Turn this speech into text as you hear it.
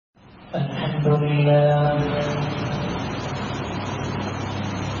الحمد لله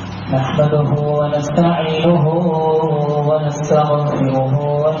نحمده ونستعينه ونستغفره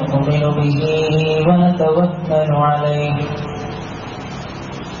ونؤمن به ونتوكل عليه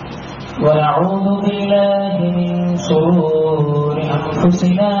ونعوذ بالله من شرور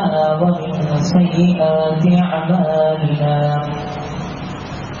أنفسنا ومن سيئات أعمالنا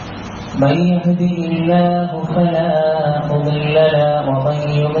من يهده الله فلا مضل له ومن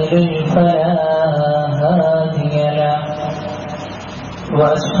يضلل فلا هادي له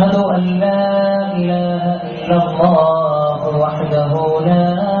وأشهد أن لا إله إلا الله وحده لا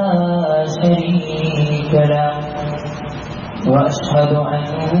شريك له وأشهد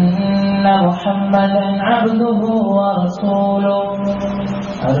أن محمدا عبده ورسوله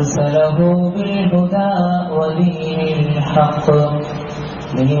أرسله بالهدى ودين الحق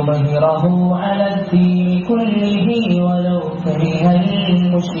ليظهره على الدين كله ولو كره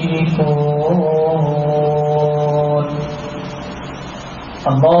المشركون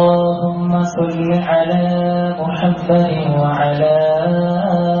اللهم صل على محمد وعلى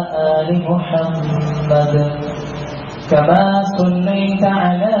آل محمد كما صليت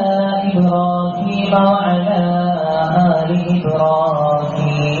على إبراهيم وعلى آل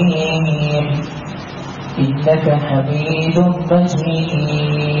إبراهيم إنك حميد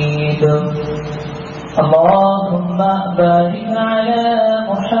مجيد اللهم بارك على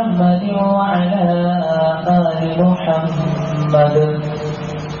محمد وعلى آل محمد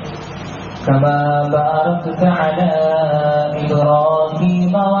كما باركت على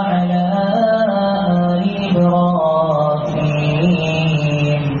إبراهيم وعلى آل إبراهيم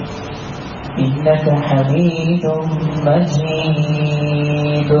إنك حميد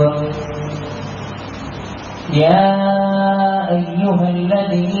مجيد يا أيها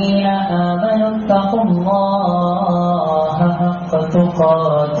الذين آمنوا اتقوا الله حق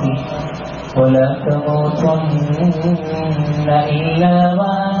تقاته ولا تموتن إلا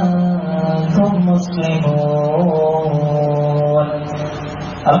وأنتم مسلمون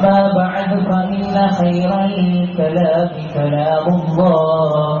أما بعد فإن خير الكلام كلام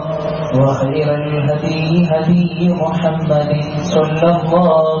الله وخير الهدي هدي محمد صلى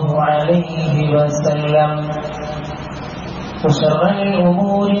الله عليه وسلم وشر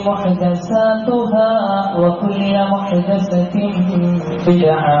الأمور محدثاتها وكل محدثة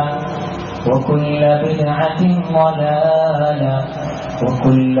بدعة وكل بدعة ضلالة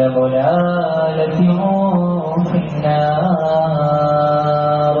وكل ضلالة في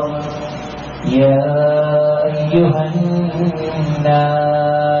النار يا أيها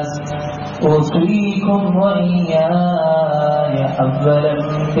الناس أوصيكم وإياي أولا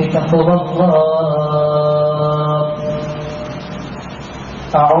بتقوى الله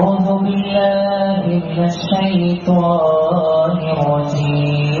أعوذ بالله من الشيطان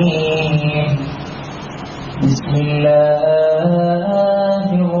الرجيم بسم الله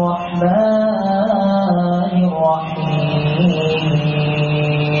الرحمن الرحيم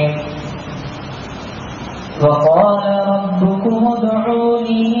وقال ربكم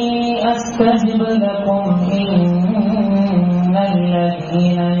ادعوني أستجب لكم إن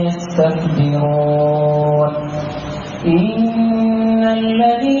الذين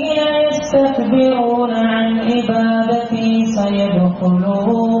يستكبرون عن عبادتي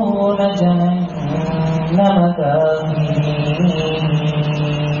سيدخلون جهنم داخلين.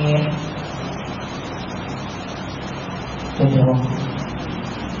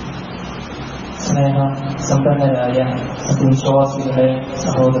 സ്നേഹ സമ്പന്നരായ സത്യവിശ്വാസികളെ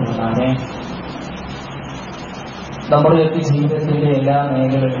സഹോദരന്മാരെ, നമ്മുടെയൊക്കെ ജീവിതത്തിന്റെ എല്ലാ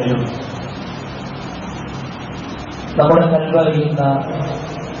മേഖലകളിലും നമ്മുടെ കൽവറിയുന്ന,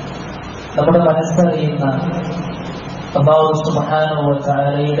 നമ്മുടെ മനസ്സറിയുന്ന അല്ലാഹു സുബ്ഹാനഹു വ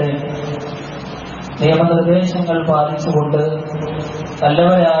തആലയുടെ നിയമനിർദ്ദേശങ്ങൾ പാലിച്ചുകൊണ്ട്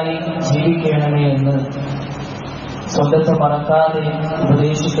നല്ലവരായി ജീവിക്കണമേ എന്ന് സ്വന്തത്തെ മറക്കാതെ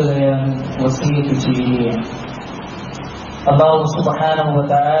ഉപദേശിക്കുകയാണ്, വസിയത്ത് ചെയ്യുകയാണ്. അല്ലാഹു സുബ്ഹാനഹു വ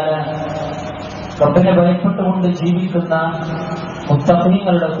തആല റബ്ബിനെ ഭയപ്പെട്ടുകൊണ്ട് ജീവിക്കുന്ന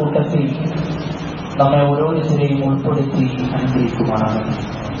മുത്തഖീങ്ങളുടെ കൂട്ടത്തിൽ നമ്മെ ഓരോരുത്തരെയും ഉൾപ്പെടുത്തി അനുഗ്രഹിക്കുമാണ്.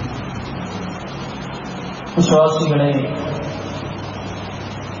 വിശ്വാസികളെ,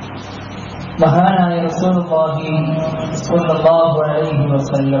 മഹാനായ റസൂലുള്ളാഹി സ്വല്ലല്ലാഹു അലൈഹി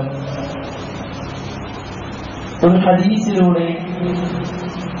വസല്ലം ഒരു ഹദീസിലൂടെ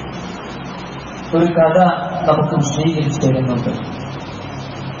ഒരു കഥ നമുക്ക് വിശദീകരിച്ചു തരുന്നുണ്ട്.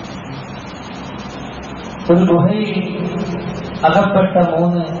 ഒരു ഗുഹയിൽ അകപ്പെട്ട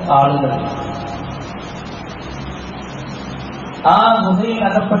 3 ആളുകൾ. ആ ഗുഹയിൽ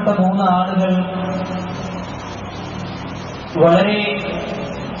അകപ്പെട്ട 3 ആളുകൾ വളരെ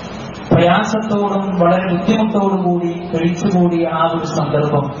പ്രയാസത്തോടും വളരെ ബുദ്ധിമുട്ടോടുകൂടി കഴിച്ചുകൂടിയ ആ ഒരു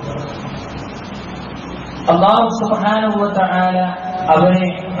സന്ദർഭം അല്ലാഹു സുബ്ഹാനഹു വ തആല അവരെ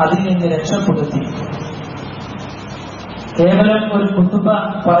അതിൽ നിന്ന് രക്ഷപ്പെടുത്തി. കേവലം ഒരു കുത്തുബ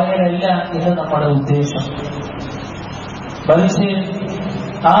പറയലല്ല ഇത് നമ്മുടെ ഉദ്ദേശം. മറിച്ച്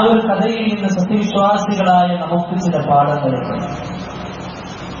ആ ഒരു കഥയിൽ നിന്ന് സത്യവിശ്വാസികളായ നമുക്ക് ചില പാഠങ്ങളുണ്ട്.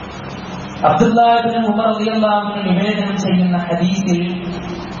 അബ്ദുല്ലാഹ് ഇബ്നു ഉമർ റളിയല്ലാഹു അൻഹു നിവേദനം ചെയ്യുന്ന ഹദീസിൽ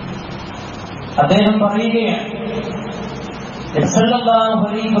അദ്ദേഹം പറയുകയാണ്, നബി സല്ലല്ലാഹു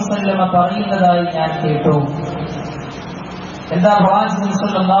അലൈഹി വസല്ലമ പറയുന്നതായി ഞാൻ കേട്ടു. എന്താ പ്രവാചകൻ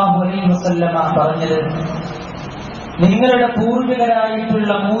സല്ലല്ലാഹു അലൈഹി വസല്ലമ പറഞ്ഞത്? നിങ്ങളുടെ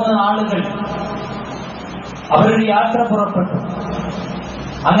പൂർവികരായിട്ടുള്ള 3 ആളുകൾ അവരൊരു യാത്ര പുറപ്പെട്ടു.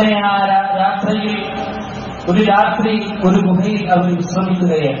 അങ്ങനെ ആ യാത്രയിൽ ഒരു രാത്രി ഒരു ഗുഹയിൽ അവർ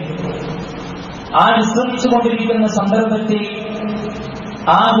വിശ്രമിക്കുകയാണ്. ആ വിശ്രമിച്ചുകൊണ്ടിരിക്കുന്ന സന്ദർഭത്തിൽ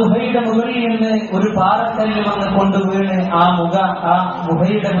ആ ഗുഹയുടെ മുകളിൽ നിന്ന് ഒരു പാറക്കല്ല് വന്ന് കൊണ്ടുവീണ് ആ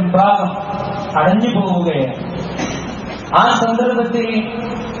ഗുഹയുടെ മുൻഭാഗം അടഞ്ഞു പോവുകയാണ്. ആ സന്ദർഭത്തിൽ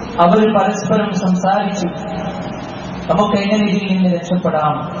അവർ പരസ്പരം സംസാരിച്ചു, നമുക്ക് എങ്ങനെ ഇതിൽ നിന്ന്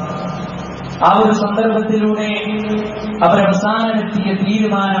രക്ഷപ്പെടാം. ആ ഒരു സന്ദർഭത്തിലൂടെ അവരവസാനമെത്തിയ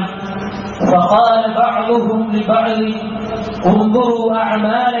തീരുമാനം, فقال بعضهم لبعض انظروا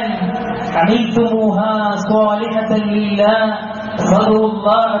اعمالا عملتموها صالحة لله فادعوا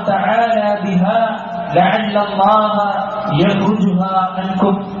الله تعالى بها لعل الله يخرجها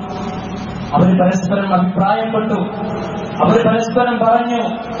عنكم. അവർ പരസ്പരം അഭിപ്രായപ്പെട്ടു. അവർ പരസ്പരം പറഞ്ഞു,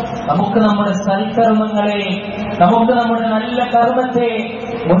 നമുക്ക് നമ്മുടെ സൽക്കർമ്മങ്ങളെ, നമുക്ക് നമ്മുടെ നല്ല കർമ്മത്തെ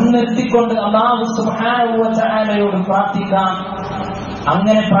മുൻനിർത്തിക്കൊണ്ട് അല്ലാഹു സുബ്ഹാനഹു വ തആലയോട് പ്രാർത്ഥിക്കാം.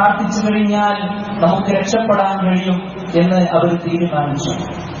 അങ്ങനെ പ്രാർത്ഥിച്ചു കഴിഞ്ഞാൽ നമുക്ക് രക്ഷപ്പെടാൻ കഴിയും എന്ന് അവർ തീരുമാനിച്ചു.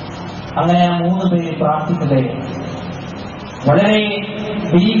 അങ്ങനെ ആ 3 പേര് പ്രാർത്ഥിക്കുകയാണ്. വളരെ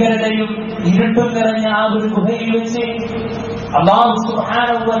ഭീകരതയും ഇരുട്ടും നിറഞ്ഞ ആ ഒരു ഗുഹയിൽ വെച്ച് അല്ലാഹു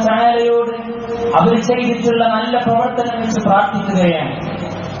സുബ്ഹാനഹു വ തആലയോട് അവർ ചെയ്തിട്ടുള്ള നല്ല പ്രവർത്തനം വെച്ച് പ്രാർത്ഥിക്കുകയാണ്.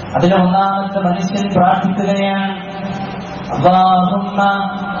 അതിലെ ഒന്നാമത്തെ മനുഷ്യൻ പ്രാർത്ഥിക്കുകയാണ്, അല്ലാഹുമ്മ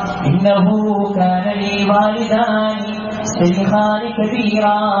ഇന്നഹു കാന ലീ വാലിദാനി ശൈഖാനി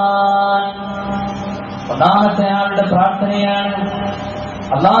കബീറാൻ. ഒന്നാമത്തെ ആളുടെ പ്രാർത്ഥനയാണ്,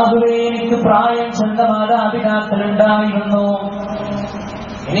 അല്ലാഹുവേ, എനിക്ക് പ്രായം ചെന്ന മാതാപിതാക്കളുണ്ടായിരുന്നു,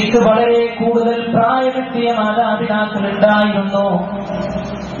 എനിക്ക് വളരെ കൂടുതൽ പ്രായമെത്തിയ മാതാപിതാക്കളുണ്ടായിരുന്നു.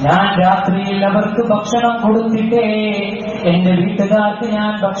 ഞാൻ രാത്രിയിൽ അവർക്ക് ഭക്ഷണം കൊടുത്തിട്ടേ എന്റെ വീട്ടുകാർക്ക്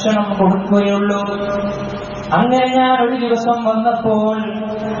ഞാൻ ഭക്ഷണം കൊടുക്കുകയുള്ളൂ. അങ്ങനെ ഞാൻ ഒരു ദിവസം വന്നപ്പോൾ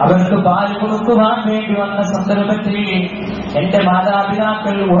അവർക്ക് പാല് കൊടുക്കുവാൻ വേണ്ടി വന്ന സന്ദർഭത്തിൽ എന്റെ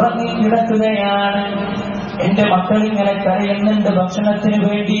മാതാപിതാക്കൾ ഉറങ്ങി കിടക്കുകയാണ്. എന്റെ മക്കൾ ഇങ്ങനെ കരയുന്നുണ്ട് ഭക്ഷണത്തിന്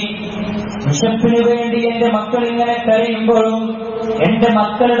വേണ്ടി, വിശപ്പിന് വേണ്ടി എന്റെ മക്കൾ ഇങ്ങനെ കരയുമ്പോഴും എന്റെ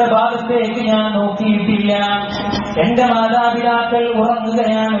മക്കളുടെ ഭാഗത്തേക്ക് ഞാൻ നോക്കിയിട്ടില്ല. എന്റെ മാതാപിതാക്കൾ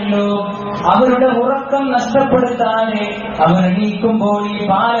ഉറങ്ങുകയാണല്ലോ, അവരുടെ ഉറക്കം നഷ്ടപ്പെടുത്താതെ അവർ എണീക്കുമ്പോൾ ഈ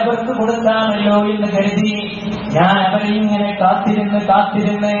പാലവർക്ക് കൊടുക്കാമല്ലോ എന്ന് കരുതി ഞാൻ അവരെ ഇങ്ങനെ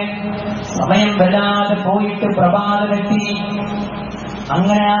കാത്തിരുന്ന് സമയം വല്ലാതെ പോയിട്ട് പ്രഭാതമെത്തി.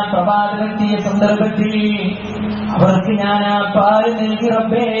 അങ്ങനെ ആ പ്രഭാതമെത്തിയ സന്ദർഭത്തിൽ അവർക്ക് ഞാൻ ആ പാല് നൽകി,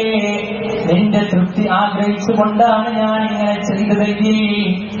 റബ്ബേ, നിന്റെ തൃപ്തി ആഗ്രഹിച്ചുകൊണ്ടാണ് ഞാൻ ഇങ്ങനെ ചെയ്തതെങ്കിൽ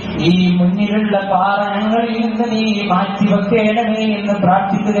ഈ മുന്നിലുള്ള പാറ ഞങ്ങളിൽ നിന്ന് നീ മാറ്റിവെക്കേണമേ എന്ന്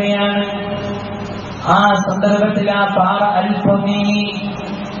പ്രാർത്ഥിക്കുകയാണ്. ആ സന്ദർഭത്തിൽ ആ പാറ അല്പം നീങ്ങി,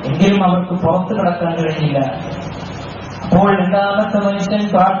 എങ്കിലും അവർക്ക് പുറത്തു കിടക്കാൻ കഴിഞ്ഞില്ല. അപ്പോൾ രണ്ടാമത്തെ മനുഷ്യൻ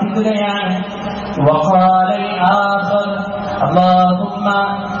പ്രാർത്ഥിക്കുകയാണ്, وقال الآخر اللهم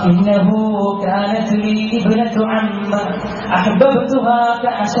إنه كانت لي ابنة عم أحببتها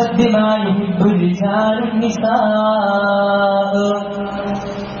كأشد ما يحب الرجال النساء.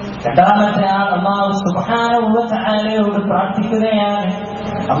 രണ്ടാമത്തെ ആൾ അല്ലാഹു സുബ്ഹാനഹു വ തആലയോട് പ്രാർത്ഥിക്കുകയാണ്,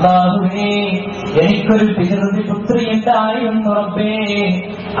 അല്ലാഹുവേ, എനിക്കൊരു പിതൃവ്യ പുത്രി ഉണ്ടായിരുന്നു റബ്ബേ,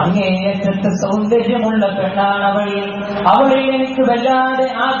 അങ്ങേയറ്റത്തെ സൗന്ദര്യമുള്ള പെണ്ണാണവൾ, അവളിൽ എനിക്ക് വല്ലാതെ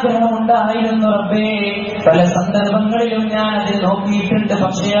ആഗ്രഹമുണ്ടായിരുന്നു റബ്ബേ. പല സന്ദർഭങ്ങളിലും ഞാൻ അത് നോക്കിയിട്ടുണ്ട്,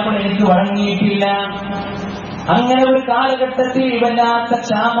 പക്ഷേ അവൾ എനിക്ക് വഴങ്ങിയിട്ടില്ല. അങ്ങനെ ഒരു കാലഘട്ടത്തിൽ വല്ലാത്ത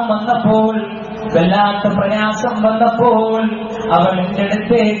ക്ഷാമം വന്നപ്പോൾ, വല്ലാത്ത പ്രയാസം വന്നപ്പോൾ അവൾ എന്റെ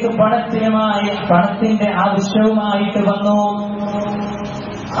അടുത്തേക്ക് പണത്തിന്റെ ആവശ്യവുമായിട്ട് വന്നു.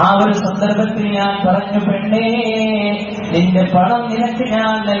 ആ ഒരു സന്ദർഭത്തിൽ ഞാൻ പറഞ്ഞു, പെണ്ണേ, നിന്റെ പണം നിനക്ക്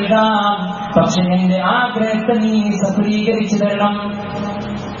ഞാൻ നൽകാം, പക്ഷെ എന്റെ ആഗ്രഹത്തെ നീ സഫലീകരിച്ചു തരണം.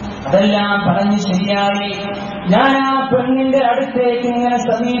 അതെല്ലാം പറഞ്ഞ് ശരിയായി. ഞാൻ ആ പെണ്ണിന്റെ അടുത്തേക്ക് ഇങ്ങനെ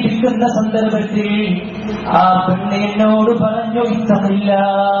സമീപിക്കുന്ന സന്ദർഭത്തിൽ ആ പെണ്ണ് എന്നോട് പറഞ്ഞു, ഇത്തമില്ല,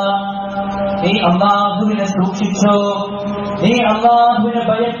 നീ അല്ലാഹുവിനെ സൂക്ഷിച്ചോ, നീ അല്ലാഹുവിനെ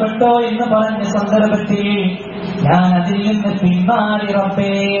ഭയപ്പെട്ടോ എന്ന് പറഞ്ഞ സന്ദർഭത്തിൽ ഞാൻ അതിൽ നിന്ന് പിന്മാറി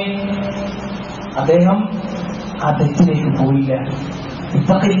റബ്ബേ. അദ്ദേഹം ആ തെറ്റിലേക്ക് പോയില്ല.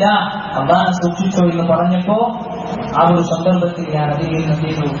 ഇത്തഖില്ല, അല്ലാഹുവിനെ സൂക്ഷിച്ചോ എന്ന് പറഞ്ഞപ്പോ ആ ഒരു സന്ദർഭത്തിൽ ഞാൻ അതിൽ നിന്ന്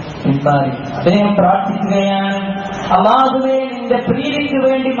പിന്മാറി. അദ്ദേഹം പ്രാർത്ഥിക്കുകയാണ്, അല്ലാഹുവേ, നിന്റെ പ്രീതിക്ക്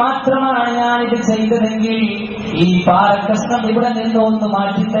വേണ്ടി മാത്രമാണ് ഞാൻ ഇത് ചെയ്തതെങ്കിൽ ഈ പാറക്കഷ്ണം ഇവിടെ നിന്ന് ഒന്ന്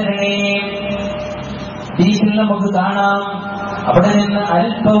മാറ്റിത്തരണേ. ഇതിൽ നമുക്ക് കാണാം, അവിടെ നിന്ന്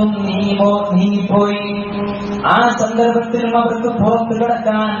അല്പവും നീങ്ങിപ്പോയി. ആ സന്ദർഭത്തിലും അവർക്ക് പുറത്തു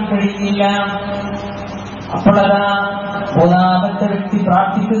കിടക്കാൻ കഴിയില്ല. അപ്പോഴതാ മൂന്നാമത്തെ വ്യക്തി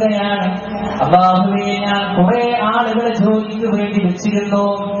പ്രാർത്ഥിക്കുകയാണ്, അല്ലാഹുവേ, ഞാൻ കുറെ ആളുകളെ ജോലിക്ക് വേണ്ടി വെച്ചിരുന്നു.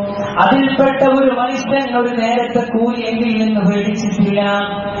 അതിൽപ്പെട്ട ഒരു മനുഷ്യൻ ഒരു നേരത്തെ കൂലി എന്നിൽ നിന്ന് മേടിച്ചിട്ടില്ല.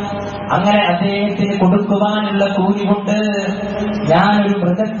 അങ്ങനെ അദ്ദേഹത്തിന് കൊടുക്കുവാനുള്ള കൂലി കൊണ്ട് ഞാനൊരു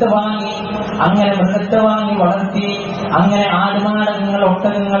മൃഗത്തെ വാങ്ങി, അങ്ങനെ മൃഗത്തെ വാങ്ങി വളർത്തി. അങ്ങനെ ആടുമാടങ്ങൾ,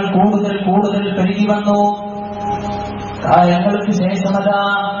 ഒട്ടകങ്ങൾ കൂടുതൽ കൂടുതൽ പെരുകി വന്നു. കാലങ്ങൾക്ക് ശേഷമതാ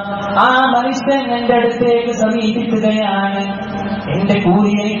ആ മനുഷ്യൻ എന്റെ അടുത്തേക്ക് സമീപിക്കുകയാണ്, എന്റെ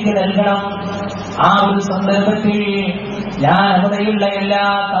കൂലി എനിക്ക് നൽകണം. ആ ഒരു സന്ദർഭത്തിൽ ഞാൻ അവിടെയുള്ള എല്ലാ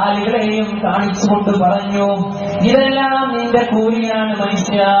കാലികളെയും കാണിച്ചുകൊണ്ട് പറഞ്ഞു, ഇതെല്ലാം നിന്റെ കൂലിയാണ്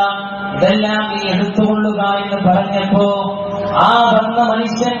മനുഷ്യ, ഇതെല്ലാം നീ എടുത്തുകൊള്ളുക എന്ന് പറഞ്ഞപ്പോ ആ വന്ന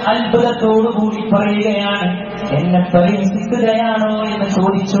മനുഷ്യൻ അത്ഭുതത്തോടുകൂടി പറയുകയാണ്, എന്നെ പരിഹസിക്കുകയാണോ എന്ന്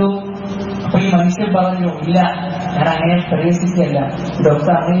ചോദിച്ചു. അപ്പൊ ഈ മനുഷ്യൻ പറഞ്ഞു, ഇല്ല, ഞാൻ അങ്ങനെ പ്രവേശിക്കല്ല,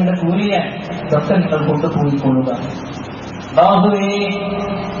 ഇതൊക്കെ അങ്ങയുടെ കൂലിയാണ്, ഇതൊക്കെ നിങ്ങൾ കൊണ്ടുപോയിക്കൊള്ളുക. ബാഹുവേ,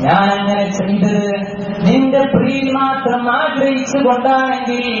 ഞാൻ അങ്ങനെ ചെയ്തത് നിന്റെ പ്രീതി മാത്രം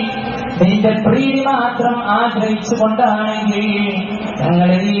ആഗ്രഹിച്ചുകൊണ്ടാണെങ്കിൽ, നിന്റെ പ്രീതി മാത്രം ആഗ്രഹിച്ചുകൊണ്ടാണെങ്കിൽ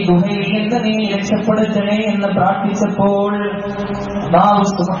ഞങ്ങളെ ഈ ഗുഹയിൽ നിന്ന് നീ രക്ഷപ്പെടുത്തണേ എന്ന് പ്രാർത്ഥിച്ചപ്പോൾ അല്ലാഹു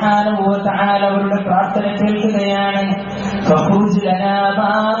സുബ്ഹാനഹു വ തആല അവരുടെ പ്രാർത്ഥന കേൾക്കുകയാണ്.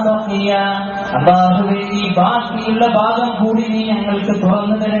 അല്ലാഹുവേ, ഈ ബാക്കിയുള്ള ഭാഗം കൂടി നീ ഞങ്ങൾക്ക്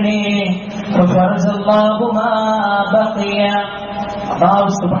തുറന്നു തരണേ. അല്ലാഹു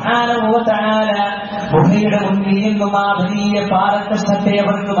സുബ്ഹാനഹു വ തആല ഗുഹയുടെ മുന്നിൽ നിന്നും ആ വലിയ പാറക്കഷ്ണത്തെ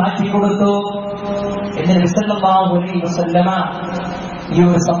അവർക്ക് മാറ്റിക്കൊടുത്തു. എന്ന് നബി സല്ലല്ലാഹു അലൈഹി വസല്ലമ ഈ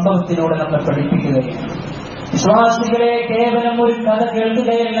ഒരു സംഭവത്തിലൂടെ നമ്മൾ പഠിപ്പിക്കുകയാണ്. വിശ്വാസികളെ, കേവലം ഒരു കഥ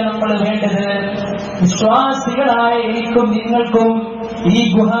കേൾക്കുകയല്ല നമ്മൾ വേണ്ടത്. വിശ്വാസികളായ എനിക്കും നിങ്ങൾക്കും ഈ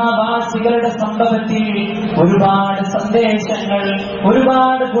ഗുഹാവാസികളുടെ സംഭവത്തിൽ ഒരുപാട് സന്ദേശങ്ങൾ,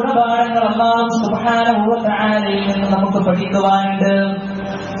 ഒരുപാട് ഗുണപാഠങ്ങൾ അല്ലാഹു സുബ്ഹാനഹു വ തആലയിൽ നിന്ന് നമുക്ക് പഠിക്കുവാനുണ്ട്.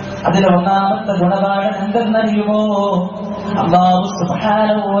 അതിൽ ഒന്നാമത്തെ ഗുണപാഠം എന്തെന്നറിയുമോ? അല്ലാഹു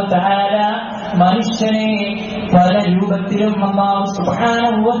സുബ്ഹാനഹു വ തആല മനുഷ്യനെ പല രൂപത്തിലും അല്ലാഹു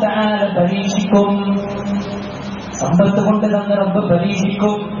സുബ്ഹാനഹു വ തആല പരീക്ഷിക്കും. സമ്പത്ത് കൊണ്ട് തന്നെ റബ്ബ്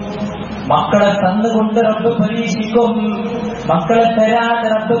പരീക്ഷിക്കും, മക്കളെ തന്നുകൊണ്ട് റബ്ബ് പരീക്ഷിക്കും, മക്കളെ തരാതെ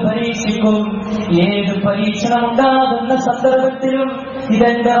റബ്ബ് പരീക്ഷിക്കും. ഏത് പരീക്ഷണം ഉണ്ടാകുന്ന സന്ദർഭത്തിലും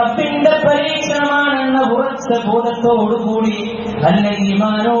ഇതെന്റെ റബ്ബിന്റെ പരീക്ഷണമാണെന്ന ഉറച്ച ബോധത്തോടുകൂടി, നല്ല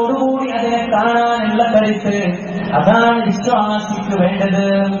ഈമാനോടുകൂടി അതിനെ കാണാനുള്ള കരുത്ത്, അതാണ് വിശ്വാസിക്ക് വേണ്ടത്.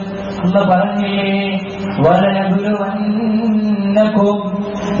 അല്ലാഹു പറഞ്ഞില്ലേ, വലനബുലുവന്നകും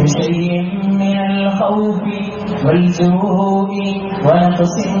ബിശൈഇൻ മിനൽ ഖൗഫി والجوع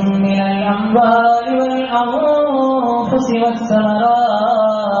ونقص من الأموال والأنفس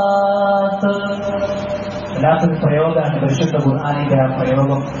والثمرات. വല്ലാത്തൊരു പ്രയോഗമാണ് പരിശുദ്ധ ഖുർആനിന്റെ ആ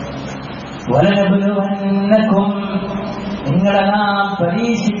പ്രയോഗം. വലനബുലുവന്നകും, നിങ്ങളെ നാം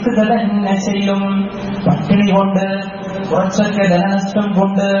പരീക്ഷിക്കുക തന്നെ ചെയ്യും. പട്ടിണി കൊണ്ട്, കുറച്ചൊക്കെ ധനനഷ്ടം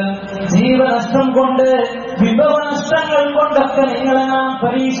കൊണ്ട്, ജീവനഷ്ടം കൊണ്ട്, വിഭവനഷ്ടങ്ങൾ കൊണ്ടൊക്കെ നിങ്ങളെ നാം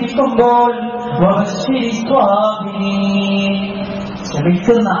പരീക്ഷിക്കുമ്പോൾ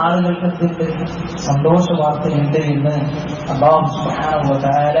ശ്രമിക്കുന്ന ആളുകൾക്ക് സന്തോഷ വാർത്തയുണ്ട് എന്ന് അല്ലാഹു സുബ്ഹാനഹു വ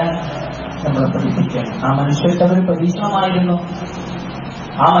തആല നമ്മളെ പഠിപ്പിക്കണം. ആ മനുഷ്യർക്ക് അതൊരു പരീക്ഷണമായിരുന്നു.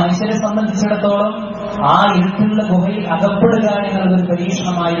 ആ മനുഷ്യരെ സംബന്ധിച്ചിടത്തോളം ആ ഇരുട്ടുള്ള ഗുഹയിൽ അകപ്പെടുക എന്നുള്ളതൊരു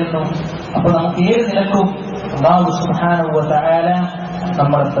പരീക്ഷണമായിരുന്നു. അപ്പൊ നമുക്ക് ഏത് നിലക്കും അല്ലാഹു സുബ്ഹാനഹു വ തആല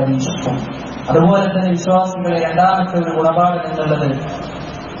നമ്മളെ പരീക്ഷിക്കും. അതുപോലെ തന്നെ വിശ്വാസികളെ, രണ്ടാമത്തെ ഒരു ഗുണപാഠം എന്നുള്ളത്,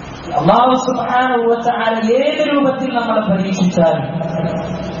 അല്ലാഹു സുബ്ഹാനഹു വ തആല ഏത് രൂപത്തിൽ നമ്മളെ പരീക്ഷിച്ചാലും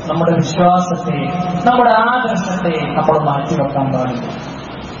നമ്മുടെ വിശ്വാസത്തെ, നമ്മുടെ ആദർശത്തെ നമ്മൾ മാറ്റിവെക്കാൻ പാടില്ല.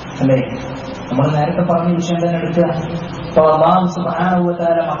 അല്ലേ? നമ്മൾ നേരത്തെ പറഞ്ഞ വിഷയം തന്നെ എടുക്കുക. ഇപ്പൊ അല്ലാഹു സുബ്ഹാനഹു വ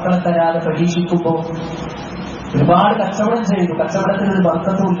തആല മക്കളെ തരാതെ പരീക്ഷിക്കുമ്പോൾ ഒരുപാട് കച്ചവടം ചെയ്തു, കച്ചവടത്തിൽ ഒരു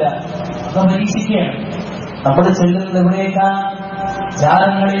ബർക്കത്തുമില്ല, അത് പരീക്ഷിക്കുകയാണ്. നമ്മൾ ചെല്ലുന്നത് എവിടേക്കാ?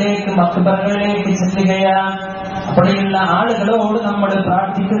 ജാലങ്ങളിലേക്ക്, മക്ബറകളിലേക്ക് ചെല്ലുകയാണ്. അവിടെയുള്ള ആളുകളോട് നമ്മൾ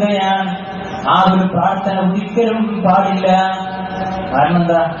പ്രാർത്ഥിക്കുകയാണ്. ആ ഒരു പ്രാർത്ഥന ഒരിക്കലും പാടില്ല. കാരണം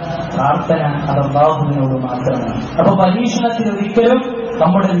എന്താ? പ്രാർത്ഥന അത് അല്ലാഹുവിനോട് മാത്രമാണ്. അപ്പൊ പരീക്ഷണത്തിൽ ഒരിക്കലും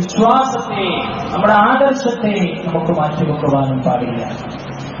നമ്മുടെ വിശ്വാസത്തെ, നമ്മുടെ ആദർശത്തെ നമുക്ക് മാറ്റിവെക്കുവാനും പാടില്ല.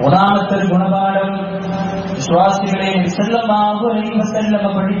 മൂന്നാമത്തെ ഒരു ഗുണപാഠം വിശ്വാസികളെ സല്ലല്ലാഹു അലൈഹി വസല്ലം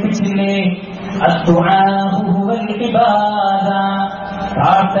പഠിപ്പിച്ചില്ലേ, അദ്ദുആഉ ഹുവൽ ഇബാദ,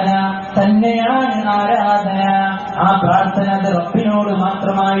 പ്രാർത്ഥന തന്നെയാണ് ആരാധന. ആ പ്രാർത്ഥന അത് റബ്ബിനോട്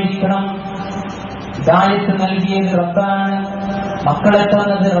മാത്രമായിരിക്കണം. ഹിദായത്ത് നൽകിയത് റബ്ബാണ്, മക്കളെ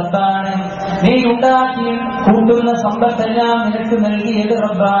തന്നത് റബ്ബാണ്, നീ ഉണ്ടാക്കി കൂട്ടുന്ന സമ്പത്തെല്ലാം നിനക്ക് നൽകിയത്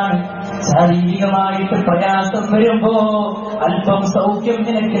റബ്ബാണ്. ശാരീരികമായിട്ട് പ്രയാസം വരുമ്പോ അല്പം സൗഖ്യം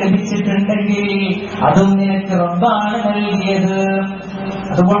നിനക്ക് ലഭിച്ചിട്ടുണ്ടെങ്കിൽ അതും നിനക്ക് റബ്ബാണ് നൽകിയത്.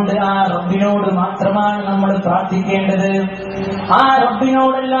 അതുകൊണ്ട് ആ റബ്ബിനോട് മാത്രമാണ് നമ്മൾ പ്രാർത്ഥിക്കേണ്ടത്. ആ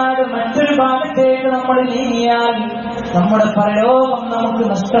റബ്ബിനോടല്ലാതെ മറ്റൊരു ഭാഗത്തേക്ക് നമ്മൾ നീങ്ങിയാൽ നമ്മുടെ പരലോകം നമുക്ക്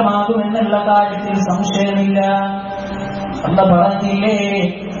നഷ്ടമാകുമെന്നുള്ള കാര്യത്തിൽ സംശയമില്ല. അല്ലാഹു പറഞ്ഞില്ലേ,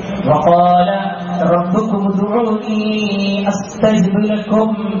 വഖാല റബ്ബുകും ഉദ്ഉനി അസ്തജിബ്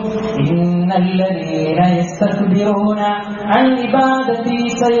ലക്കും ഇന്നല്ലദീന യസ്തക്ബിറൂന അൻ ഇബാദതി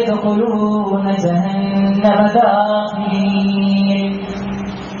സയദ്ഖുലൂന ജഹന്നമ ദാഖിലീൻ.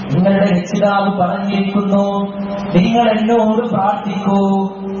 നിങ്ങളുടെ രക്ഷിതാവ് പറഞ്ഞിരിക്കുന്നു, നിങ്ങൾ എന്നോട് പ്രാർത്ഥിക്കൂ,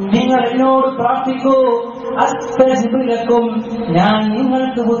 നിങ്ങൾ എന്നോട് പ്രാർത്ഥിക്കൂ, അസ്തജിബ് ലക്കും, ഞാൻ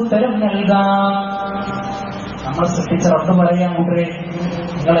നിങ്ങൾക്ക് ഉത്തരം നൽകാം. നമ്മൾ സൃഷ്ടിച്ച റബ്ബ് പറയാൻ കൂട്ടരെ,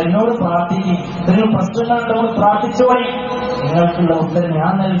 നിങ്ങൾ എന്നോട് പ്രാർത്ഥിക്കും, എന്തെങ്കിലും പ്രശ്നങ്ങളുണ്ടോ പ്രാർത്ഥിച്ചോളി, നിങ്ങൾക്കുള്ള ഉത്തരം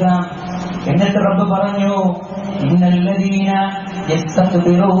ഞാൻ നൽകാം. എന്നിട്ട് റബ്ബ് പറഞ്ഞു, ഇന്നല്ലദീന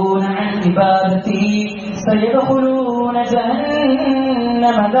യസ്തക്ബിറൂന അൻ ഇബാദതി സയദ്ഖുലൂന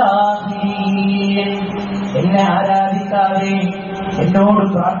ജഹന്നമ ദാഖിലീൻ. എന്നെ ആരാധിക്കാതെ, എന്നോട്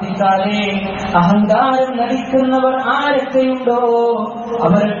പ്രാർത്ഥിക്കാതെ അഹങ്കാരം നടിക്കുന്നവർ ആരൊക്കെയുണ്ടോ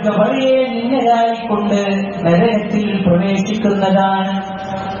അവരൊക്കെ വലിയ നിന്നരായിക്കൊണ്ട് നരകത്തിൽ പ്രവേശിക്കുന്നതാണ്.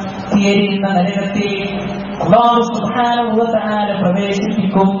 തീരുന്ന നരകത്തിൽ അല്ലാഹു സുബ്ഹാനഹു വ തആല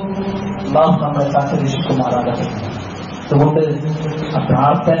പ്രവേശിപ്പിക്കും. അല്ലാഹു നമ്മളെ കാത്തുരക്ഷിക്കുമാറാകട്ടെ. അതുകൊണ്ട് ആ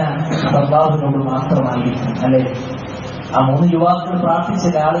പ്രാർത്ഥന അത് അല്ലാഹുവിനോട് മാത്രമായിരിക്കും, അല്ലെ? ആ 3 യുവാക്കൾ പ്രാർത്ഥിച്ച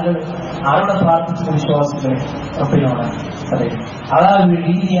ആളുകൾ ആരോടെ പ്രാർത്ഥിച്ച വിശ്വാസികളെ? റബ്ബിനോടാണ്. അതെ, അതാ ഒരു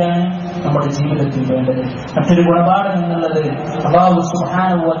രീതിയാണ് നമ്മുടെ ജീവിതത്തിൽ വേണ്ടത്. മറ്റൊരു ഗുണപാഠം എന്നുള്ളത് അല്ലാഹു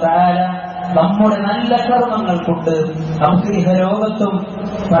സുബ്ഹാനഹു വ തആല നമ്മുടെ നല്ല കർമ്മങ്ങൾ കൊണ്ട് നമുക്ക് ഇഹലോകത്തും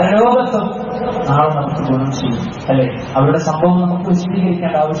പരലോകത്തും നാളെ നമുക്ക് ഗുണം ചെയ്യും, അല്ലെ? അവരുടെ സംഭവം നമുക്ക്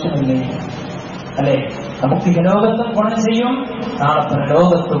വിശദീകരിക്കേണ്ട ആവശ്യമില്ലേ, അല്ലെ? നമുക്ക് ഇഹലോകത്തും ഗുണം ചെയ്യും, നാളെ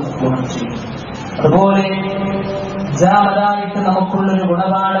പരലോകത്തും ഗുണം ചെയ്യും. അതുപോലെ ജാമതായിട്ട് നമുക്കുള്ളൊരു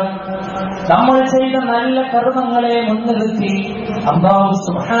ഗുണപാഠം, നമ്മൾ ചെയ്ത നല്ല കർമ്മങ്ങളെ മുൻനിർത്തി അല്ലാഹു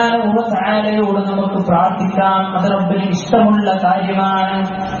സുബ്ഹാനഹു വ തആലയോട് നമുക്ക് പ്രാർത്ഥിക്കാം. അത് റബ്ബിന് ഇഷ്ടമുള്ള കാര്യമാണ്.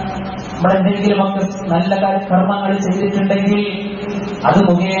 നമ്മൾ എന്തെങ്കിലുമൊക്കെ നല്ല കർമ്മങ്ങൾ ചെയ്തിട്ടുണ്ടെങ്കിൽ അത്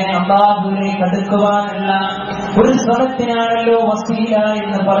മുഖേന അല്ലാഹുവിലേക്ക് അടുക്കുവാനുള്ള ഒരു ശ്രമത്തിനാണല്ലോ വസീല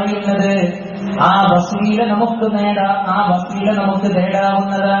എന്ന് പറയുന്നത്. ആ വസീല നമുക്ക്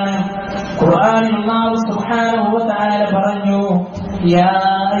നേടാവുന്നതാണ്. ഖുർആനിൽ അല്ലാഹു സുബ്ഹാനഹു വ തആല പറഞ്ഞു, യാ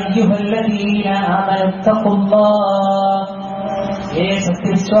അയ്യുഹല്ലദീന ആമനു തഖുല്ലാഹ്, ഏ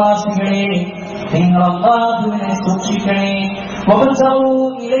സത്യവിശ്വാസികളെ, നിങ്ങൾ അല്ലാഹുവിനെ സൂക്ഷിക്കണേ. വബ്തഗൂ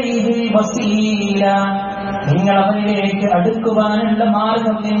ഇലൈഹിൽ വസീല, നിങ്ങൾ അവനിലേക്ക് അടുക്കുവാനുള്ള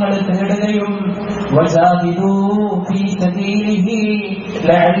മാർഗം നിങ്ങൾ തേടുകയും വജാഹിദൂ ഫീ സബീലിഹി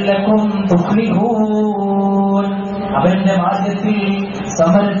ലഅല്ലകും തുഫ്ലിഹൂൻ, അവന്റെ മാർഗത്തിൽ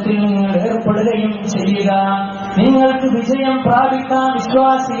സമരത്തിൽ നിങ്ങൾ ഏർപ്പെടുകയും ചെയ്യുക, നിങ്ങൾക്ക് വിജയം പ്രാപിക്കാം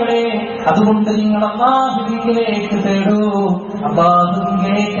വിശ്വാസികളെ. അതുകൊണ്ട് നിങ്ങൾ അല്ലാഹുവിലേക്ക് തേടൂ,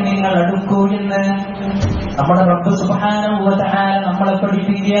 അല്ലാഹുവിലേക്ക് നിങ്ങൾ അടുക്കൂ എന്ന് നമ്മുടെ റബ്ബ് സുബ്ഹാനഹു വ തആല നമ്മളെ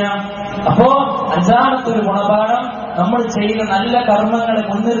പഠിപ്പിക്കുക. അപ്പോ അഞ്ചാമത്തെ ഒരു ഗുണപാഠം, നമ്മൾ ചെയ്ത നല്ല കർമ്മങ്ങളെ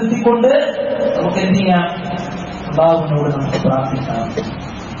മുൻനിർത്തിക്കൊണ്ട് നമുക്ക് എന്ത് ചെയ്യാം? അല്ലാഹുവിനോട് നമുക്ക് പ്രാർത്ഥിക്കാം.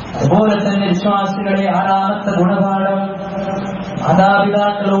 അതുപോലെ തന്നെ വിശ്വാസികളെ ആറാമത്തെ ഗുണപാഠം,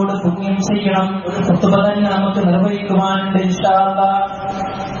 മാതാപിതാക്കളോട് പുണ്യം ചെയ്യണം. ഒരു ഖുത്ബ തന്നെ നമുക്ക് നിർവഹിക്കുവാനുണ്ട് ഇൻഷാ അല്ലാഹ്.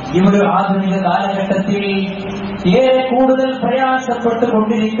 ഈ ഒരു ആധുനിക കാലഘട്ടത്തിൽ ഏറെ കൂടുതൽ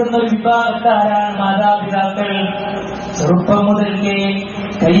പ്രയാസപ്പെട്ടുകൊണ്ടിരിക്കുന്ന ഒരു വിഭാഗക്കാരാണ് മാതാപിതാക്കൾ. ചെറുപ്പം മുതൽക്കേ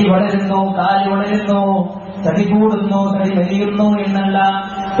കൈ വളരുന്നു, കാല് വളരുന്നു, തടി കൂടുന്നു, തടി വലിയുന്നു എന്നുള്ള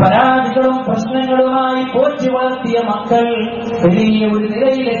പരാതികളും പ്രശ്നങ്ങളുമായി പോറ്റി വളർത്തിയ മക്കൾ വലിയ ഒരു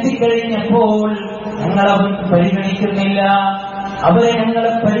നിലയിൽ എത്തിക്കഴിഞ്ഞപ്പോൾ ഞങ്ങളവർ പരിഗണിക്കുന്നില്ല, അവരെ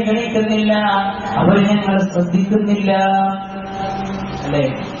ഞങ്ങളെ പരിഗണിക്കുന്നില്ല, അവരെ ഞങ്ങളെ ശ്രദ്ധിക്കുന്നില്ല, അല്ലെ?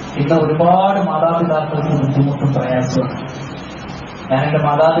 ഇന്ന് ഒരുപാട് മാതാപിതാക്കൾക്ക് ബുദ്ധിമുട്ടും പ്രയാസവും. ഞാൻ എന്റെ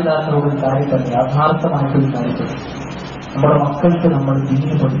മാതാപിതാക്കളോട് ഒരു കാര്യം പറഞ്ഞു, യാഥാർത്ഥമായിട്ടൊരു കാര്യം, നമ്മുടെ മക്കൾക്ക് നമ്മൾ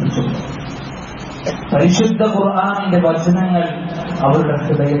ദീന് പഠിപ്പിച്ചു. പരിശുദ്ധ ഖുർആനിന്റെ വചനങ്ങൾ അവരുടെ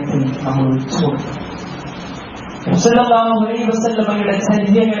ഹൃദയത്തിൽ നമ്മൾ ഒഴിച്ചു കൊടുക്കണം. സല്ലല്ലാഹു അലൈഹി വസല്ലമയുടെ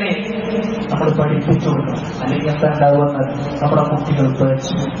ചര്യകളെ നമ്മൾ പഠിപ്പിച്ചു കൊടുക്കണം. അല്ലെങ്കിൽ എന്താ ഉണ്ടാവുന്നത്? നമ്മുടെ കുട്ടികൾ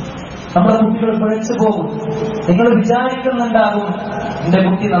പിഴച്ചു പോകും. നിങ്ങൾ വിചാരിക്കുന്നുണ്ടാകും, എന്റെ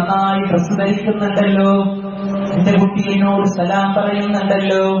കുട്ടി നന്നായി ഡ്രസ് ധരിക്കുന്നുണ്ടല്ലോ, എന്റെ കുട്ടി എന്നോട് സലാം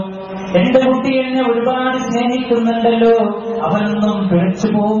പറയുന്നുണ്ടല്ലോ, എന്റെ കുട്ടി എന്നെ ഒരുപാട് സ്നേഹിക്കുന്നുണ്ടല്ലോ, അവനൊന്നും പിഴച്ചു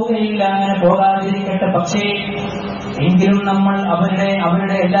പോവുകയില്ല, അങ്ങനെ പോകാതിരിക്കട്ടെ. പക്ഷേ എങ്കിലും നമ്മൾ അവരുടെ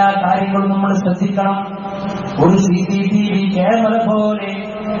എല്ലാ കാര്യങ്ങളും നമ്മൾ ശ്രദ്ധിക്കണം. ഒരു CCTV ക്യാമറ പോലെ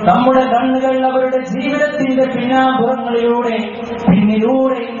നമ്മുടെ കണ്ണുകൾ അവരുടെ ജീവിതത്തിന്റെ പിന്നിലൂടെ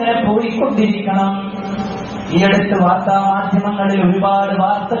ഇങ്ങനെ പോയിക്കൊണ്ടിരിക്കണം. ഈ അടുത്ത് വാർത്താ മാധ്യമങ്ങളിൽ ഒരുപാട്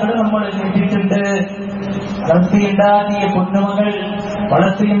വാർത്തകൾ നമ്മൾ കേട്ടിട്ടുണ്ട്. വളർത്തിയുണ്ടാക്കിയ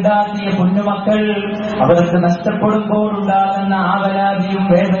പൊന്നുമക്കൾ അവർക്ക് നഷ്ടപ്പെടുമ്പോൾ ഉണ്ടാകുന്ന ആവലാതിയും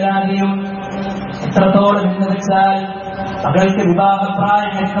വേവലാതിയും എത്രത്തോളം എന്ന് വെച്ചാൽ, മകൾക്ക്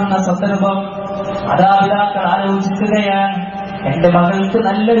വിവാഹപ്രായം എത്തുന്ന സന്ദർഭം മാതാപിതാക്കൾ ആലോചിക്കുകയാണ്, എന്റെ മകൾക്ക്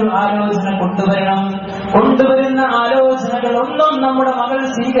നല്ലൊരു ആലോചന കൊണ്ടുവരുന്ന ആലോചനകൾ ഒന്നും നമ്മുടെ മകൾ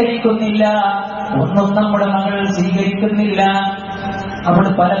സ്വീകരിക്കുന്നില്ല. അവൾ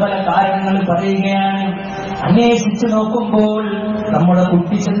പല പല കാര്യങ്ങൾ പറയുകയാണ്. അന്വേഷിച്ചു നോക്കുമ്പോൾ നമ്മുടെ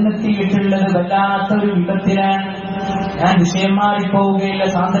കുട്ടി ചെന്നെത്തിയിട്ടുള്ളത് വല്ലാത്തൊരു വിധത്തിലാണ്. ഞാൻ വിഷയം മാറിപ്പോവുകയില്ല,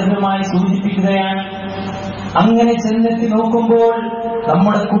 സാന്ദർഭികമായി സൂചിപ്പിക്കുകയാണ്. അങ്ങനെ ചെന്നെത്തി നോക്കുമ്പോൾ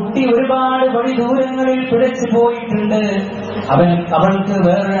നമ്മുടെ കുട്ടി ഒരുപാട് വഴി ദൂരങ്ങളിൽ പിഴച്ചു പോയിട്ടുണ്ട്. അവൾക്ക്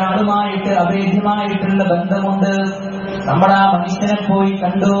വേറൊരാളുമായിട്ട് അഭേദ്യമായിട്ടുള്ള ബന്ധമുണ്ട്. നമ്മൾ ആ മനുഷ്യനെ പോയി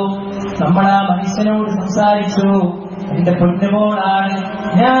കണ്ടു, നമ്മൾ ആ മനുഷ്യനോട് സംസാരിച്ചു. എന്റെ പൊന്നുമോളാണ്,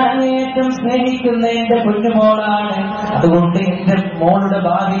 ഞാൻ അങ്ങേയറ്റം സ്നേഹിക്കുന്ന എന്റെ പൊന്നുമോളാണ്, അതുകൊണ്ട് എന്റെ മോളുടെ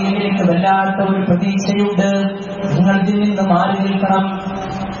ഭാവിയിലേക്ക് വല്ലാത്ത ഒരു പ്രതീക്ഷയുണ്ട്, നിങ്ങൾ ഇതിൽ നിന്ന് മാറി നിൽക്കണം.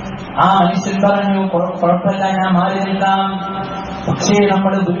 ആ മനുഷ്യൻ പറഞ്ഞു, കുഴപ്പമില്ല, ഞാൻ മാറി നിൽക്കാം. പക്ഷേ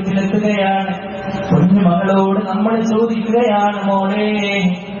നമ്മൾ വീട്ടിലെത്തുകയാണ്, കുഞ്ഞുമകളോട് നമ്മൾ ചോദിക്കുകയാണ്, മോളെ,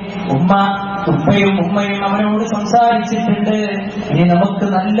 ഉപ്പയും ഉമ്മയും അവനോട് സംസാരിച്ചിട്ടുണ്ട്, ഇനി നമുക്ക്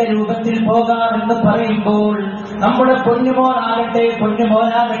നല്ല രൂപത്തിൽ പോകാമെന്ന് പറയുമ്പോൾ നമ്മുടെ പൊന്നുമോനാകട്ടെ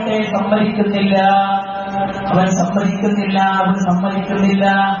സമ്മതിക്കുന്നില്ല. അവൻ സമ്മതിക്കുന്നില്ല.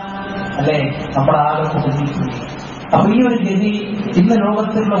 അല്ലെ, നമ്മളാകെ കുടുങ്ങിയിട്ടുണ്ട്. അപ്പൊ ഈ ഒരു ഗതി ഇന്ന്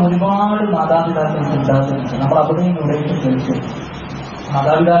ലോകത്തിലുള്ള ഒരുപാട് മാതാപിതാക്കൾക്ക് ഉണ്ടാകുന്നുണ്ട്. നമ്മൾ അവിടെയും ഇവിടെയും കേൾക്കും.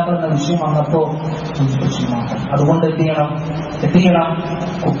 മാതാപിതാക്കൾ എന്ന വിഷയം വന്നപ്പോ സൂചിപ്പിച്ചു നോക്കണം. അതുകൊണ്ട് എന്ത് ചെയ്യണം?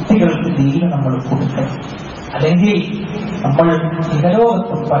 കുട്ടികൾക്ക് ദീന് നമ്മൾ കൊടുക്കണം. അല്ലെങ്കിൽ നമ്മൾ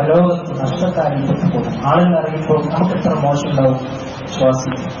ഇഹലോകത്തും പരലോകത്തും നഷ്ടക്കാരിൽ പെട്ടുപോകും. ആളുകൾ അറിയുമ്പോൾ നമുക്ക് എത്ര മോശം ഉണ്ടാവും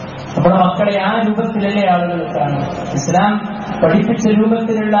വിശ്വാസികൾ. നമ്മുടെ മക്കളെ ആ രൂപത്തിലല്ലേ ആളുകൾ കാണും. ഇസ്ലാം പഠിപ്പിച്ച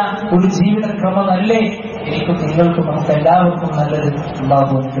രൂപത്തിലുള്ള ഒരു ജീവിതക്രമമല്ലേ എനിക്കും നിങ്ങൾക്കും നമുക്ക് എല്ലാവർക്കും നല്ലത്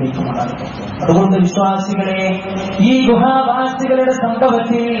അല്ലാഹു അനുഗ്രഹിക്കുമെന്നാണ്. അതുകൊണ്ട് വിശ്വാസികളെ, ഈ ഗുഹാവാസികളുടെ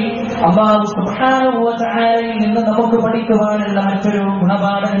സംഭവത്തിൽ അല്ലാഹു സുബ്ഹാനഹു വ തആലയിൽ നിന്ന് നമുക്ക് പഠിക്കുവാനുള്ള മറ്റൊരു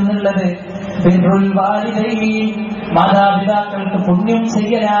ഗുണപാഠം എന്നുള്ളത് ബിർറുൽ വാലിദൈനി, മാതാപിതാക്കൾക്ക് പുണ്യം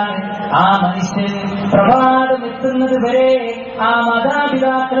ചെയ്യലാണ്. ആ മനുഷ്യൻ പ്രഭാതം എത്തുന്നത് വരെ ആ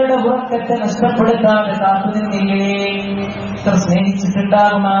മാതാപിതാക്കളുടെ ഉറക്കത്തെ നഷ്ടപ്പെടുത്താതെ കാത്തുനിന്നില്ലേ? എത്ര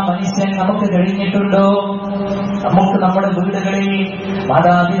സ്നേഹിച്ചിട്ടുണ്ടാകും ആ മനുഷ്യൻ. നമുക്ക് കഴിഞ്ഞിട്ടുണ്ടോ? നമുക്ക് നമ്മുടെ വീടുകളിൽ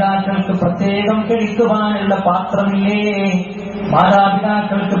മാതാപിതാക്കൾക്ക് പ്രത്യേകം കഴിക്കുവാനുള്ള പാത്രമില്ലേ?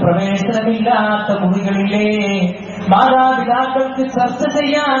 മാതാപിതാക്കൾക്ക് പ്രവേശനമില്ലാത്ത മുറികളില്ലേ? മാതാപിതാക്കൾക്ക് ചർച്ച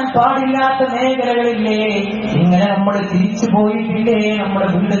ചെയ്യാൻ പാടില്ലാത്ത മേഖലകളില്ലേ? ഇങ്ങനെ നമ്മൾ തിരിച്ചു പോയിട്ടില്ലേ? നമ്മുടെ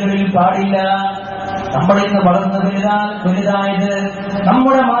വീടുകളിൽ പാടില്ല. നമ്മളിന്ന് വളർന്ന് വലുതായത്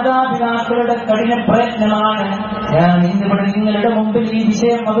നമ്മുടെ മാതാപിതാക്കളുടെ കഠിന പ്രയത്നമാണ്. ഞാൻ ഇന്നിവിടെ നിങ്ങളുടെ മുമ്പിൽ ഈ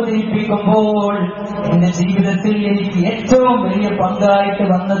വിഷയം അവതരിപ്പിക്കുമ്പോൾ എന്റെ ജീവിതത്തിൽ എനിക്ക് ഏറ്റവും വലിയ പങ്കായിട്ട്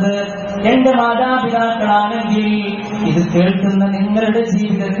വന്നത് എന്റെ മാതാപിതാക്കളാണെങ്കിൽ, ഇത് കേൾക്കുന്ന നിങ്ങളുടെ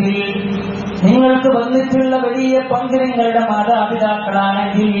ജീവിതത്തിൽ നിങ്ങൾക്ക് വന്നിട്ടുള്ള വലിയ പങ്ക് നിങ്ങളുടെ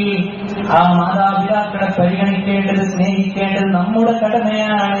മാതാപിതാക്കളാണെങ്കിൽ, ആ മാതാപിതാക്കളെ പരിഗണിക്കേണ്ടത്, സ്നേഹിക്കേണ്ടത് നമ്മുടെ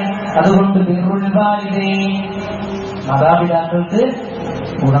കടമയാണ്. അതുകൊണ്ട് ബിർറുൽ വാലിദൈൻ, മാതാപിതാക്കൾക്ക്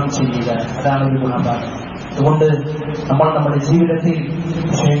ഗുണം ചെയ്യുക, അതാണ് ഒരു ഗുണപാഠം. അതുകൊണ്ട് നമ്മൾ നമ്മുടെ ജീവിതത്തിൽ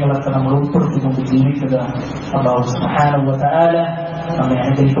വിഷയങ്ങളൊക്കെ നമ്മൾ ഉൾപ്പെടുത്തിക്കൊണ്ട് ജീവിക്കുക. അല്ലാഹു സുബ്ഹാനഹു വ തആല നമ്മെ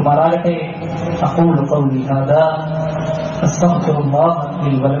അനുഗ്രഹിക്കുമാറാകട്ടെ. അഖൂലു ഖൗലി ഹാദാ അസ്തഗ്ഫിറുല്ലാഹ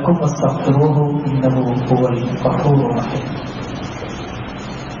ലി വലക്കും വസ്തഗ്ഫിറൂഹു ഇന്നഹു ഹുവൽ ഗഫൂറുർ റഹീം.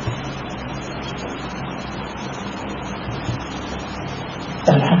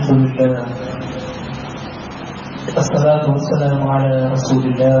 അൽഹംദുലില്ലാഹ് والصلاة والسلام على رسول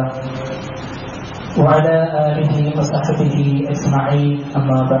الله وعلى آله وصحبه أجمعين.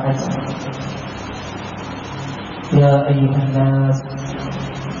 أما بعد، يا أيها الناس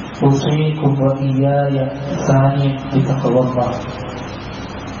أوصيكم وإياي ثانيا بتقوى الله.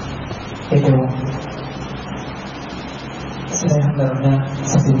 ഏറ്റവും സ്നേഹം നിറഞ്ഞ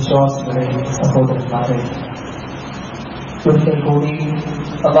സത്യവിശ്വാസികളെ, സഹോദരന്മാരെ, ഒരിക്കൽ കൂടി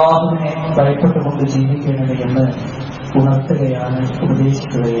അല്ലാഹുവിനെ ഭയപ്പെട്ടുകൊണ്ട് ജീവിക്കേണ്ടത് എന്ന് ഉണർത്തുകയാണ്,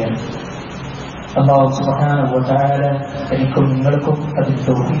 ഉപദേശിക്കുകയാണ്. അല്ലാഹു സുബ്ഹാനഹു വ തആല എനിക്കും നിങ്ങൾക്കും അതിന്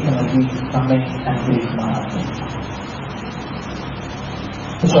തൗഫീഖ് നൽകി നമ്മെ അനുഗ്രഹിക്കുമാറാകട്ടെ.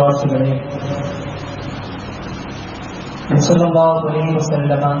 വിശ്വാസികളെ, നബി സല്ലല്ലാഹു അലൈഹി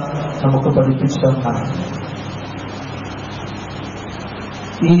വസല്ലമ നമുക്ക് പഠിപ്പിച്ചു തന്ന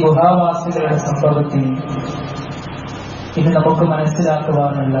ഈ ഗുഹാവാസികളുടെ സംഭവത്തിൽ ഇന്ന് നമുക്ക്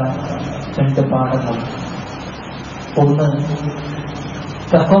മനസ്സിലാക്കുവാനുള്ള രണ്ട് പാഠങ്ങൾ. ഒന്ന്,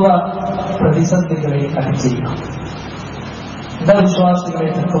 തഖ്വ പ്രതിസന്ധികളെ അതിജീവിക്കണം. എന്താ വിശ്വാസികളെ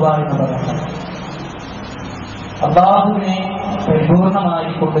തഖ്വ എന്ന് പറയുന്നത്? അല്ലാഹുവിനെ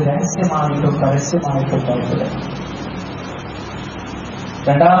പരിപൂർണമായിക്കൊണ്ട് രഹസ്യമായിട്ടും പരസ്യമായിട്ടും ഭയപ്പെടുക.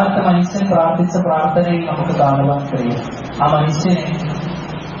 രണ്ടാമത്തെ മനുഷ്യൻ പ്രാർത്ഥിച്ച പ്രാർത്ഥനയിൽ നമുക്ക് കാണുവാൻ കഴിയും, ആ മനുഷ്യനെ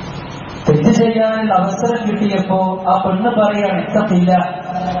തെറ്റ് ചെയ്യാനുള്ള അവസരം കിട്ടിയപ്പോ ആ പെണ്ണ് പറയാൻ എത്തത്തില്ല,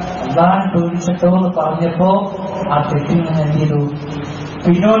 അല്ലാഹുവിനെ പേടിച്ചിട്ടോ എന്ന് പറഞ്ഞപ്പോ ആ തെറ്റിൽ നിന്ന് എന്ത് ചെയ്തു?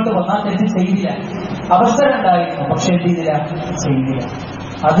 പിന്നോട്ട് വന്നാൽ തെറ്റ് ചെയ്തില്ല. അവസരം ഉണ്ടായിരുന്നു, പക്ഷെ എന്ത് ചെയ്തില്ല? ചെയ്തില്ല.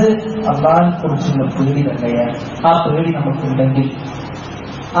 അത് അല്ലാഹുവിനെ കുറിച്ചുള്ള പേടി തന്നെയാണ്. ആ പേടി നമുക്കുണ്ടെങ്കിൽ,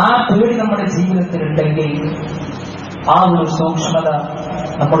 ആ പേടി നമ്മുടെ ജീവിതത്തിലുണ്ടെങ്കിൽ, ആ ഒരു സൂക്ഷ്മത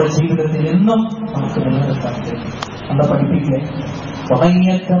നമ്മുടെ ജീവിതത്തിൽ എന്നും നമുക്ക് നിലനിർത്താൻ കഴിയും. എന്താ പഠിപ്പിക്കുക? ومن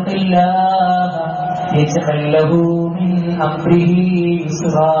يتق الله يجعل له من امره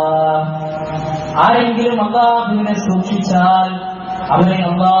يسرا. ആരെങ്കിലും അല്ലാഹുവിനെ സൂക്ഷിച്ചാൽ അവനെ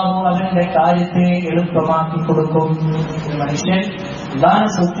അല്ലാഹു അവന്റെ കാര്യത്തെ എളുപ്പമാക്കി കൊടുക്കും. ഒരു മനുഷ്യൻ അല്ലാഹുവിനെ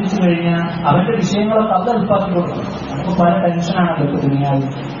സൂക്ഷിച്ചു കഴിഞ്ഞാൽ അവന്റെ വിഷയങ്ങളൊക്കെ അത് എളുപ്പമാക്കി കൊടുക്കും. നമുക്ക് പല ടെൻഷനാണല്ലോ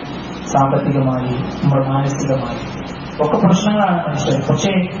ദുനിയാവിൽ, സാമ്പത്തികമായി, നമ്മുടെ മാനസികമായി ഒക്കെ പ്രശ്നങ്ങളാണ് മനുഷ്യർ.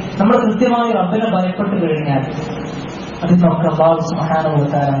 പക്ഷേ നമ്മൾ കൃത്യമായി റബ്ബിനെ ഭയപ്പെട്ടു കഴിഞ്ഞാൽ അതിനൊക്കെ അല്ലാഹു സുബ്ഹാനഹു വ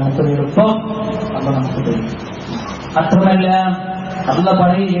തആല നമുക്ക് എളുപ്പം അല്ല നമുക്ക് തരും. മാത്രമല്ല അല്ലാഹു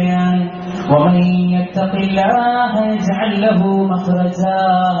പറയുകയാണ്, ومن يتق الله يجعل له مخرجا.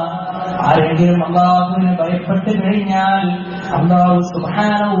 ആരെങ്കിലും അല്ലാഹുവിനെ ഭയപ്പെട്ടു കഴിഞ്ഞാൽ അല്ലാഹു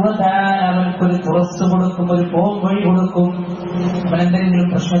സുബ്ഹാനഹു വ തആല അവൻക്കൊരു തുറച്ചു കൊടുക്കും, ഒരു പോം വഴി കൊടുക്കും. അവൻ എന്തെങ്കിലും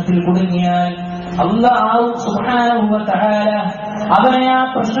പ്രശ്നത്തിൽ കുടുങ്ങിയാൽ അല്ലാഹു സുബ്ഹാനഹു വ തആല അവനെ ആ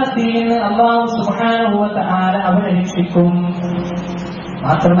പ്രശ്നത്തിൽ നിന്ന് അല്ലാഹു സുബ്ഹാനഹു വ തആല അവനെ രക്ഷിക്കും.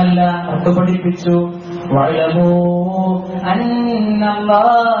 മാത്രമല്ല അത് പഠിപ്പിച്ചു, വഅലമൂ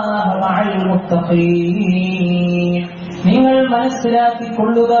അന്നല്ലാഹ മഅൽ മുത്തഖീൻ. നിങ്ങൾ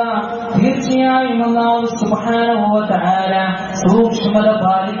മനസ്സിലാക്കിക്കൊള്ളുക, തീർച്ചയായും അല്ലാഹു സുബ്ഹാനഹു വ തആല സൂക്ഷ്മത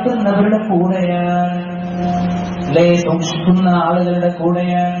പാലിക്കുന്നവരുടെ കൂടെയാണ്. അല്ലേ? സൂക്ഷിക്കുന്ന ആളുകളുടെ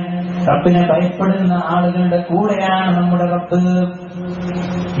കൂടെയാണ്, റബ്ബിനെ ഭയപ്പെടുന്ന ആളുകളുടെ കൂടെയാണ് നമ്മുടെ റബ്ബ്.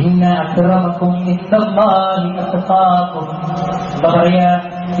 ഇന്ന അക്രമക്കും ഇൻദല്ലാഹി അത്ഖാക്കും. പറയാ,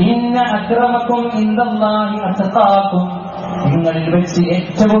 ഇന്ന അക്രമക്കും ഇൻദല്ലാഹി അത്ഖാക്കും. നിങ്ങളിൽ വെച്ച്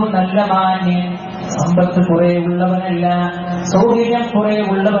ഏറ്റവും നല്ല മാന്യൻ സമ്പത്ത് കുറെ ഉള്ളവനല്ല, സൗകര്യം കുറെ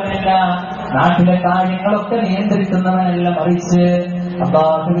ഉള്ളവനല്ല, നാട്ടിലെ കാര്യങ്ങളൊക്കെ നിയന്ത്രിക്കുന്നവനല്ല, മറിച്ച്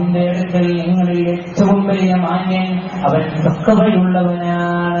അല്ലാഹുവിന്റെ അടുക്കൽ നിങ്ങളിൽ ഏറ്റവും വലിയ മാന്യൻ അവൻ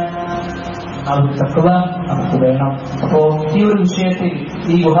തഖ്വയുള്ളവനാണ്. ആ ഒരു തഖ്വ നമുക്ക് വേണം. അപ്പോ ഈ ഒരു വിഷയത്തിൽ,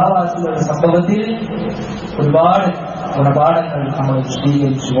 ഈ ഗുഹാവാസികളുടെ സംഭവത്തിൽ ഒരുപാട് ഗുണപാഠങ്ങൾ നമ്മൾ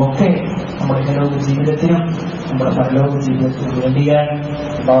വിശദീകരിച്ചു. ഒക്കെ നമ്മുടെ ഇഹലോക ജീവിതത്തിനും നമ്മുടെ പരലോക ജീവിതത്തിനും വേണ്ടിയാണ്.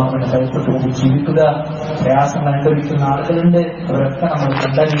 അല്ലാഹുവിനെ ഭയപ്പെട്ടുകൊണ്ട് ജീവിക്കുക. പ്രയാസങ്ങൾ അനുഭവിക്കുന്ന ആളുകളുണ്ട്, അവരൊക്കെ നമ്മൾ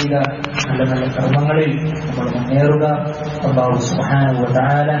കണ്ടറിയുക, നല്ല നല്ല കർമ്മങ്ങളിൽ നമ്മൾ മുന്നേറുക. അല്ലാഹു സുബ്ഹാനഹു വ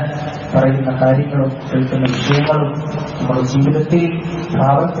തആല പറയുന്ന കാര്യങ്ങളും കേൾക്കുന്ന വിഷയങ്ങളും നമ്മുടെ ജീവിതത്തിൽ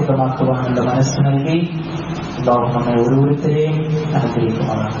പ്രാവർത്തികമാക്കുവാനുള്ള മനസ്സ് നൽകി അല്ലാഹു നമ്മെ ഓരോരുത്തരെയും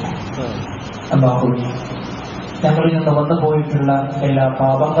അനുഗ്രഹിക്കുമാറാകട്ടെ. അല്ലാഹുവേ, ഞങ്ങളിൽ നിന്ന് വന്നു പോയിട്ടുള്ള എല്ലാ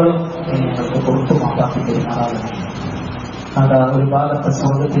പാപങ്ങളും ഞങ്ങൾക്ക് പുറത്തു മാപ്പാക്കി തരുമാറാകട്ടെ. അത് ഒരു ഭാഗത്തെ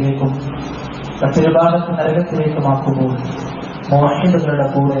സ്വർഗത്തിലേക്കും മറ്റൊരു ഭാഗത്ത് നരകത്തിലേക്കുമാക്കുമ്പോൾ മുവഹ്ഹിദുകളുടെ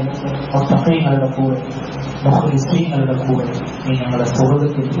കൂടെ, മുത്തഖീങ്ങളുടെ കൂടെ, മുഖ്ലിസീങ്ങളുടെ കൂടെ നീ ഞങ്ങളെ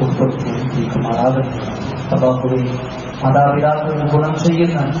സ്വർഗത്തിൽ ഉൾപ്പെടുത്തിയിരിക്കുമാറാകട്ടെ. അല്ലാഹുവേ, മാതാപിതാക്കൾക്ക് ഗുണം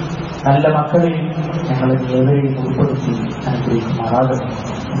ചെയ്യുന്ന നല്ല മക്കളിൽ ഞങ്ങളെ ഏവരെയും ഉൾപ്പെടുത്തി അനുഗ്രഹിക്കുമാറാകട്ടെ.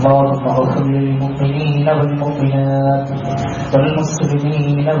 اللهم اغفر للمؤمنين والمؤمنات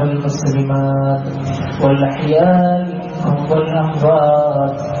والمسلمين والمسلمات والأحياء منهم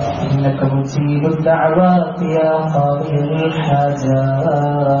والأموات إنك مجيب الدعوات يا قاضي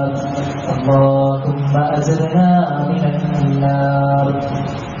الحاجات. اللهم أجرنا من النار،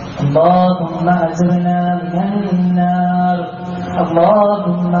 اللهم أجرنا من النار،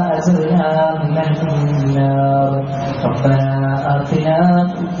 اللهم أجرنا من النار. ربنا آتنا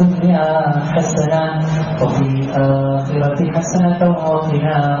في الدنيا حسنة وفي الآخرة حسنة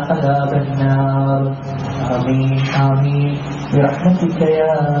وقنا عذاب النار. آمين آمين برحمتك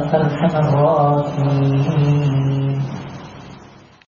يا أرحم الراحمين.